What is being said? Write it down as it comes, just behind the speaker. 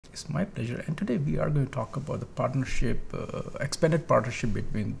It's my pleasure. And today we are going to talk about the partnership, expanded partnership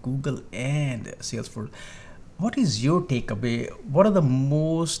between Google and Salesforce. What is your takeaway? What are the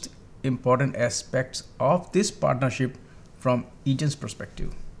most important aspects of this partnership from Egen's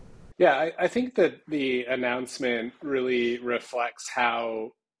perspective? Yeah, I think that the announcement really reflects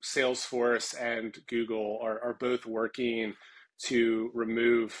how Salesforce and Google are both working to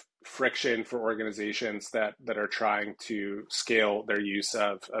remove friction for organizations that are trying to scale their use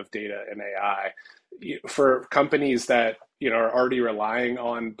of data and AI. For companies that are already relying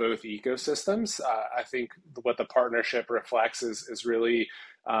on both ecosystems, I think what the partnership reflects is really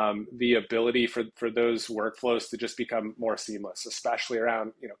the ability for those workflows to just become more seamless, especially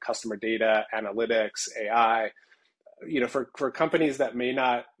around customer data, analytics, AI. For companies that may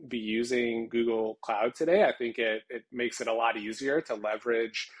not be using Google Cloud today, I think it makes it a lot easier to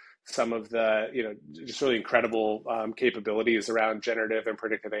leverage some of the just really incredible capabilities around generative and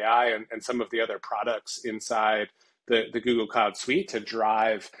predictive AI and some of the other products inside the Google Cloud Suite to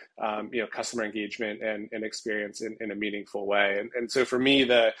drive customer engagement and experience in a meaningful way. And so for me,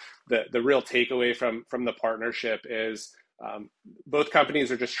 the real takeaway from the partnership is both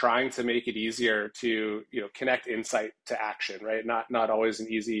companies are just trying to make it easier to connect insight to action, right? Not always an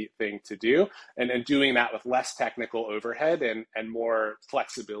easy thing to do, and doing that with less technical overhead and more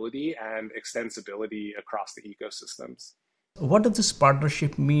flexibility and extensibility across the ecosystems. What does this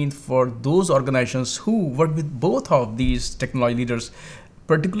partnership mean for those organizations who work with both of these technology leaders,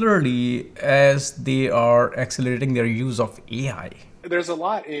 particularly as they are accelerating their use of AI? There's a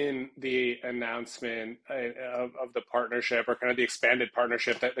lot in the announcement of the partnership, or kind of the expanded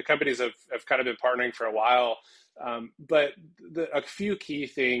partnership, that the companies have kind of been partnering for a while. But a few key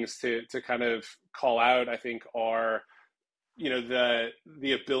things to kind of call out, I think, are the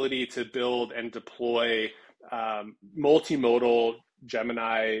ability to build and deploy multimodal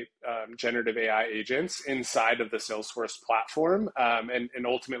Gemini generative AI agents inside of the Salesforce platform. And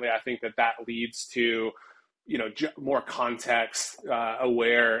ultimately, I think that leads to more context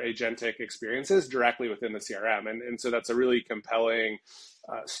aware agentic experiences directly within the CRM. And so that's a really compelling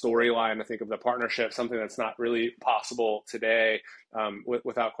storyline, I think, of the partnership, something that's not really possible today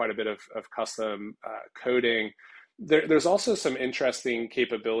without quite a bit of custom coding. There's also some interesting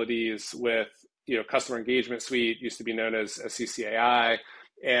capabilities with customer engagement suite, used to be known as CCAI,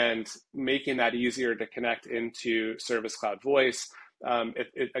 and making that easier to connect into Service Cloud Voice.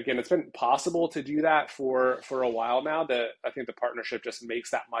 Again, it's been possible to do that for a while now. I think the partnership just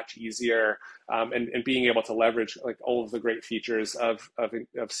makes that much easier, and being able to leverage like all of the great features of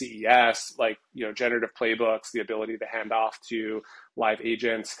CES, like generative playbooks, the ability to hand off to live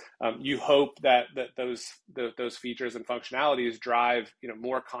agents. You hope that those features and functionalities drive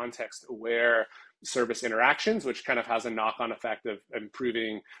more context aware service interactions, which kind of has a knock-on effect of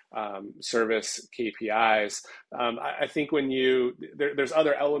improving service KPIs. I think when there's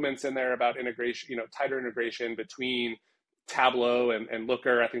other elements in there about integration, tighter integration between Tableau and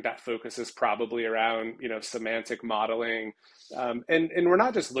Looker. I think that focus is probably around semantic modeling, and we're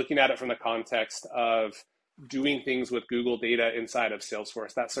not just looking at it from the context of doing things with Google data inside of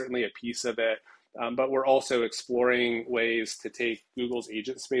Salesforce. That's certainly a piece of it. But we're also exploring ways to take Google's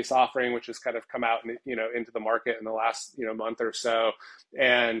agent space offering, which has kind of come out into the market in the last month or so,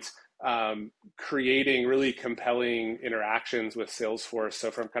 and creating really compelling interactions with Salesforce.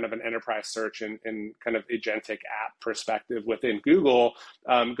 So from kind of an enterprise search and kind of agentic app perspective within Google,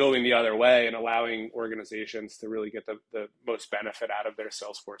 going the other way and allowing organizations to really get the most benefit out of their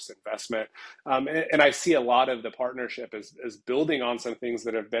Salesforce investment. And I see a lot of the partnership as building on some things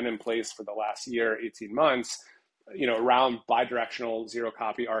that have been in place for the last year, 18 months, around bidirectional zero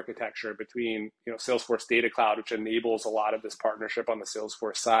copy architecture between, Salesforce Data Cloud, which enables a lot of this partnership on the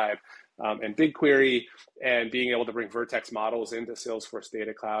Salesforce side, and BigQuery, and being able to bring Vertex models into Salesforce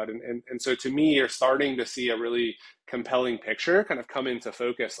Data Cloud. And so to me, you're starting to see a really compelling picture kind of come into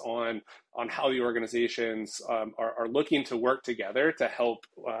focus on how the organizations are looking to work together to help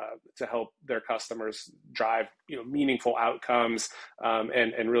their customers drive meaningful outcomes,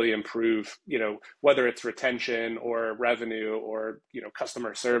 and really improve whether it's retention or revenue or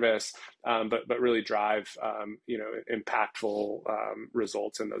customer service, but really drive impactful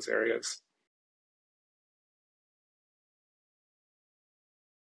results in those areas.